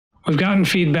We've gotten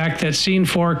feedback that Scene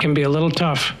 4 can be a little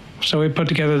tough, so we put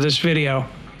together this video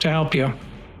to help you.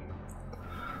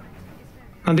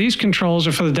 Now these controls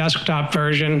are for the desktop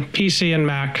version, PC and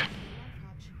Mac.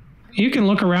 You can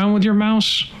look around with your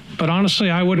mouse, but honestly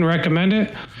I wouldn't recommend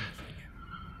it.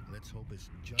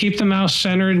 Keep the mouse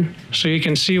centered so you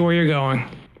can see where you're going.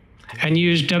 And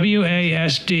use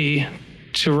WASD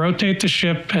to rotate the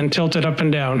ship and tilt it up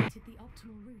and down.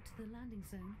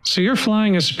 So you're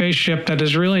flying a spaceship that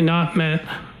is really not meant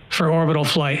for orbital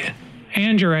flight,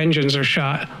 and your engines are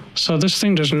shot, so this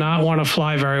thing does not want to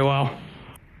fly very well.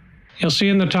 You'll see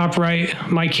in the top right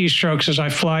my keystrokes as I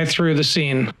fly through the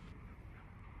scene.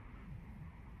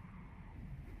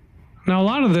 Now a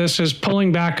lot of this is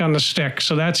pulling back on the stick,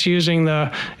 so that's using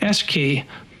the S key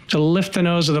to lift the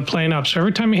nose of the plane up. So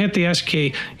every time you hit the S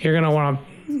key, you're going to want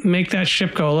to make that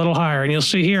ship go a little higher, and you'll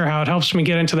see here how it helps me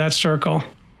get into that circle.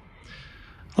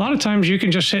 A lot of times you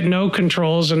can just hit no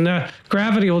controls and the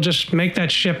gravity will just make that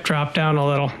ship drop down a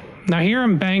little. Now here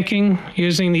I'm banking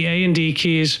using the A and D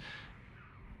keys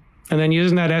and then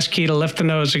using that S key to lift the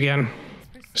nose again.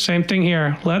 Same thing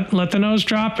here. Let the nose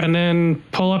drop and then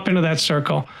pull up into that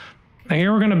circle. Now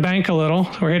here we're going to bank a little.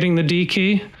 We're hitting the D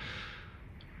key.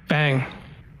 Bang.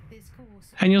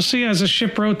 And you'll see as the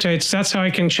ship rotates, that's how I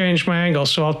can change my angle.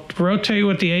 So I'll rotate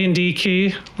with the A and D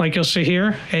key, like you'll see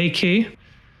here, A key.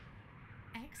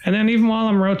 And then even while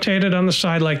I'm rotated on the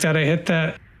side like that, I hit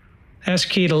that S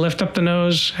key to lift up the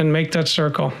nose and make that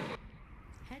circle.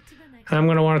 And I'm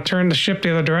going to want to turn the ship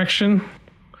the other direction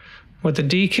with the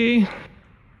D key.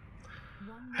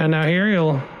 And now here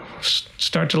you'll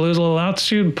start to lose a little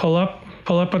altitude, pull up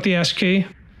with the S key.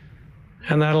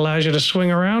 And that allows you to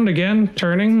swing around again,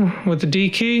 turning with the D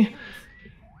key.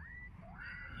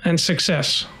 And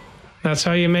success. That's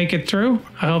how you make it through.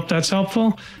 I hope that's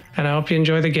helpful, and I hope you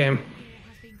enjoy the game.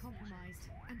 Has been compromised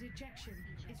and ejection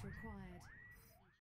is required.